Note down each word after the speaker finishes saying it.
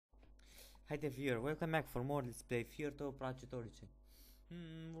Hi there viewer, welcome back for more Let's Play Fear 2 Project Origin.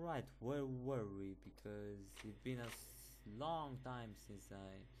 Right, where were we? Because it's been a long time since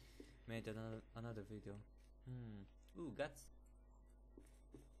I made another video. Ooh, guts.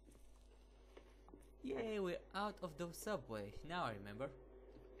 Yay, we're out of the subway. Now I remember.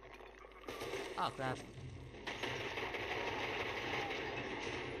 Oh crap.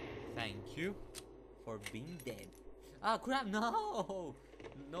 Thank you for being dead. Oh crap, no!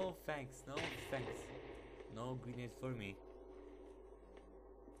 No thanks, no thanks. No grenade for me.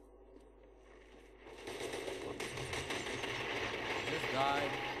 Just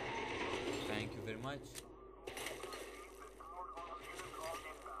died. Thank you very much.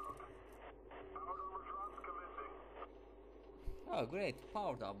 Oh great,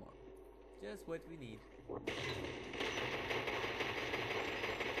 powered armor. Just what we need.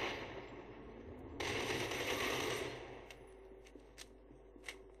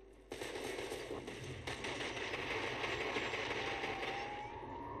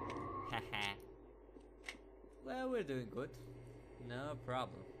 Haha. Well, we're doing good. No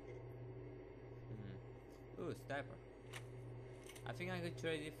problem. Ooh, sniper. I think I get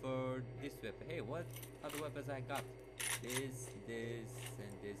ready for this weapon. Hey, what other weapons I got? This,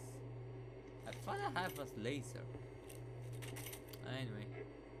 and this. I thought I have a laser. Anyway,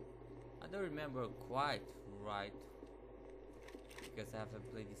 I don't remember quite right because I haven't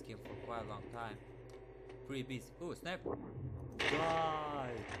played this game for quite a long time. Pretty busy. Ooh, sniper!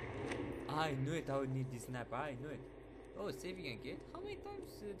 Die! I knew it. I would need this sniper. I knew it. Oh, saving again? How many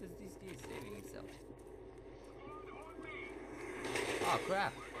times does this keep saving itself? Oh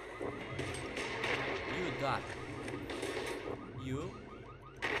crap! You die. You?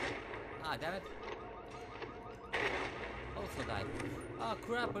 Ah, damn it. Also died. Oh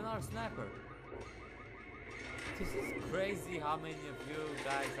crap, another sniper. This is crazy how many of you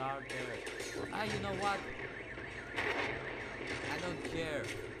guys are there. Ah, you know what? I don't care.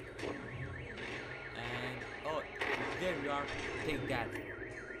 And, oh, there we are. Take that.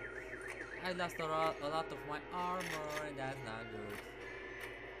 I lost a lot of my armor and that's not good.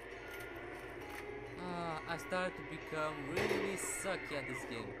 I started to become really sucky at this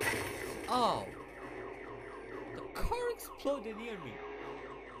game. Oh! The car exploded near me.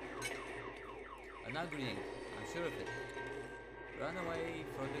 Another grenade. I'm sure of it. Run away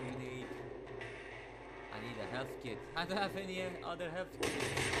from the grenade. I need a health kit. I don't have any other health kit.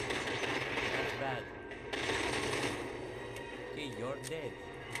 That's bad. Okay, you're dead.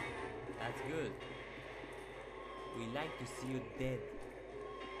 That's good. We like to see you dead.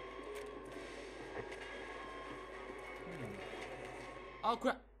 Oh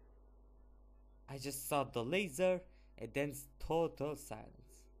crap! I just saw the laser and then total silence.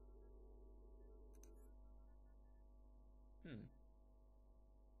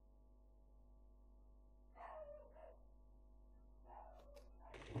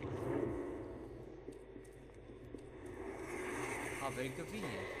 How very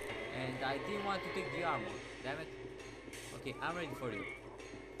convenient. And I didn't want to take the armor. Damn it. Okay, I'm ready for you.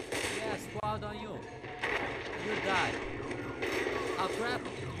 Yeah, squad on you. You die. Oh crap,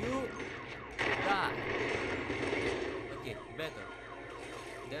 you die. Okay, better.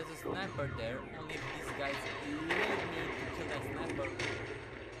 There's a sniper there. Only if these guys let me to kill that sniper.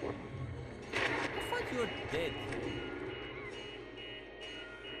 I thought you were dead.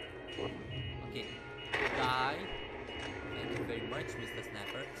 Okay, die. Thank you very much, Mr.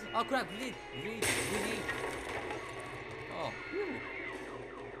 Sniper. Oh crap, grenade! Oh, whew.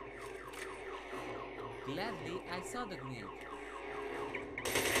 Gladly, I saw the grenade.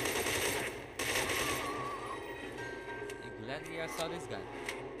 And gladly, I saw this guy.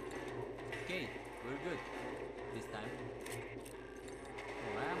 Okay, we're good. This time.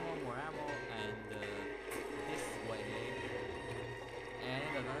 More ammo, and this way. And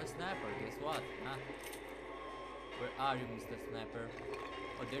another sniper, guess what? Huh? Where are you, Mr. Sniper?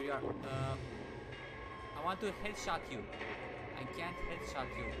 Oh, there you are. I want to headshot you. I can't headshot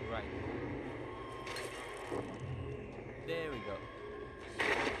you, right? There we go.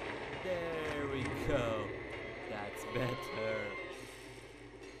 There we go. That's better.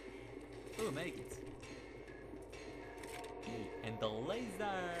 Ooh, medikits. And the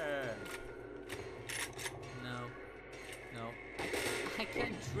laser. No. I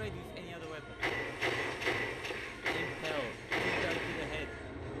can't trade with any other weapon. Impel to the head.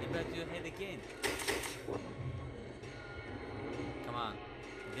 Impel to the head again. Come on.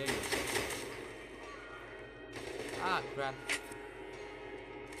 There you go. Ah, crap.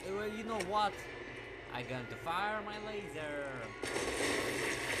 Well, you know what? I'm going to fire my laser.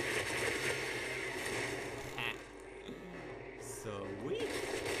 So weak.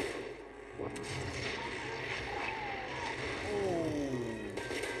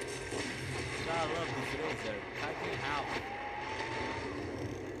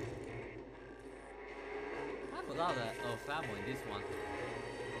 lot of ammo in this one.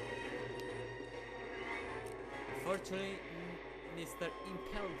 Unfortunately, Mr.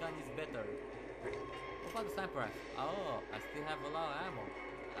 Impel gun is better. What about the sniper rifle? Oh, I still have a lot of ammo.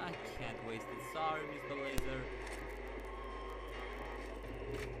 I can't waste it. Sorry, Mr. Laser.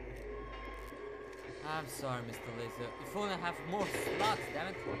 I'm sorry, Mr. Laser. If only I have more slots, damn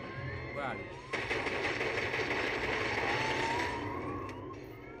it. Where are you?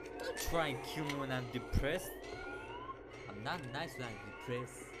 Don't try and kill me when I'm depressed. I'm not nice when I'm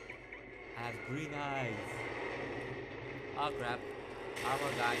depressed. I have green eyes. Oh crap.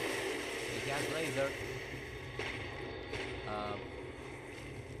 Armor guy. He has laser.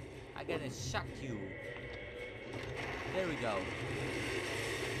 I'm gonna shock you. There we go.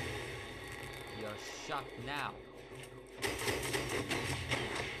 You're shocked now.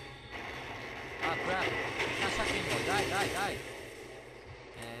 Ah crap. Not shocked anymore. Die.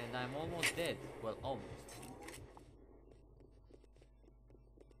 And I'm almost dead. Well, almost.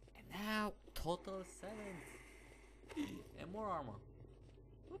 And now, total 7. And more armor.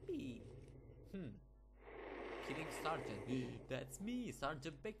 Whoopee. Killing Sergeant. That's me,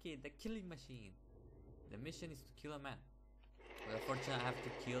 Sergeant Becky, the killing machine. The mission is to kill a man. Well, unfortunately, I have to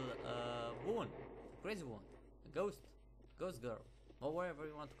kill a woman. Crazy woman. A ghost. Ghost girl. Or whatever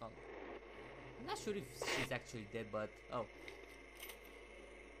you want to call it. I'm not sure if she's actually dead, but oh.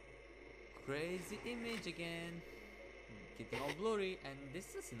 Crazy image again. Getting all blurry, and this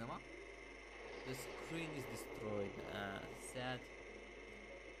is a cinema. The screen is destroyed. Sad.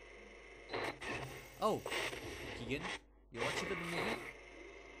 Oh, Keegan, you watching the movie?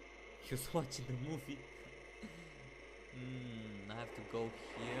 He was watching the movie. I have to go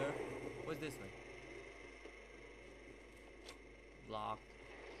here. What's this way? Blocked.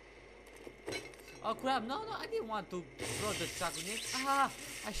 Oh crap! No, I didn't want to throw the shot in it. Ah,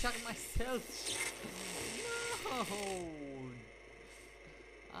 I shot myself. No,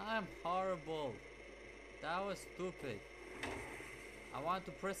 I'm horrible. That was stupid. I want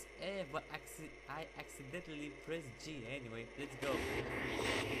to press A, but I accidentally pressed G. Anyway, let's go.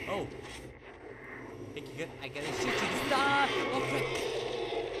 Oh, hey, I gotta shoot you this time. Okay.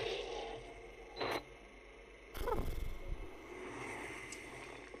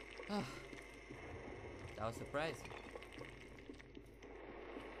 That was surprising.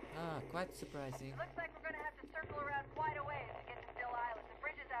 Quite surprising. Looks like we're gonna have to circle around quite a ways to get to Dill Island. The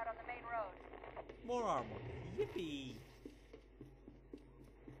bridge is out on the main road. More armor. Yippee!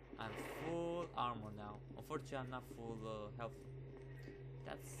 I'm full armor now. Unfortunately, I'm not full health.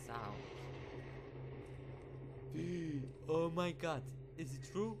 That sound. Oh my god. Is it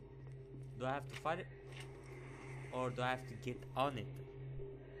true? Do I have to fight it? Or do I have to get on it?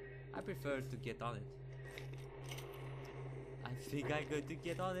 I prefer to get on it. I think I'm going to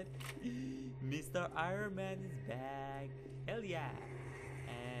get on it. Mr. Iron Man is back. Hell yeah.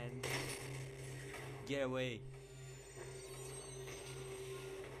 And get away.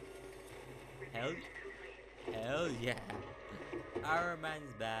 Hell yeah. Iron Man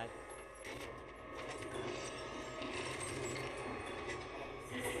is back.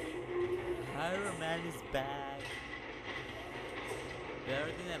 Iron Man is back. Better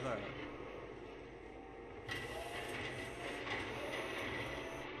than ever.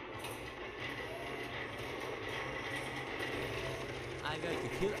 I'm going to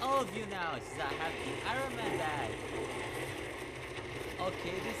kill all of you now since I have the Iron Man bag.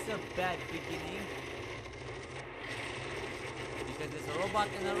 Okay, this is a bad beginning. Because there's a robot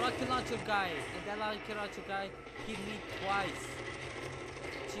and a rocket launcher guy. And that rocket launcher guy hit me twice.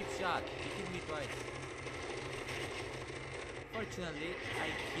 Cheap shot. He hit me twice. Fortunately, I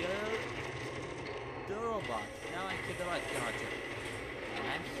killed the robot. Now I killed the rocket launcher. And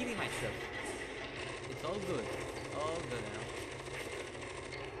I'm hitting myself. It's all good. All good now.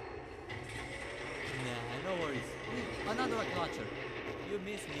 Nah, no worries. Another rocket launcher. You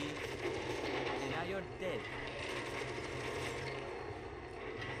missed me. And now you're dead.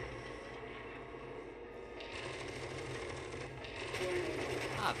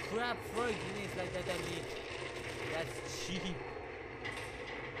 Ah, crap, throwing grenades like that at me. That's cheap.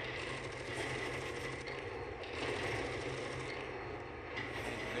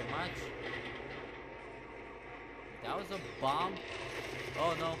 Thank you very much. That was a bomb.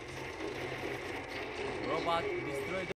 Oh no. Robot destroyed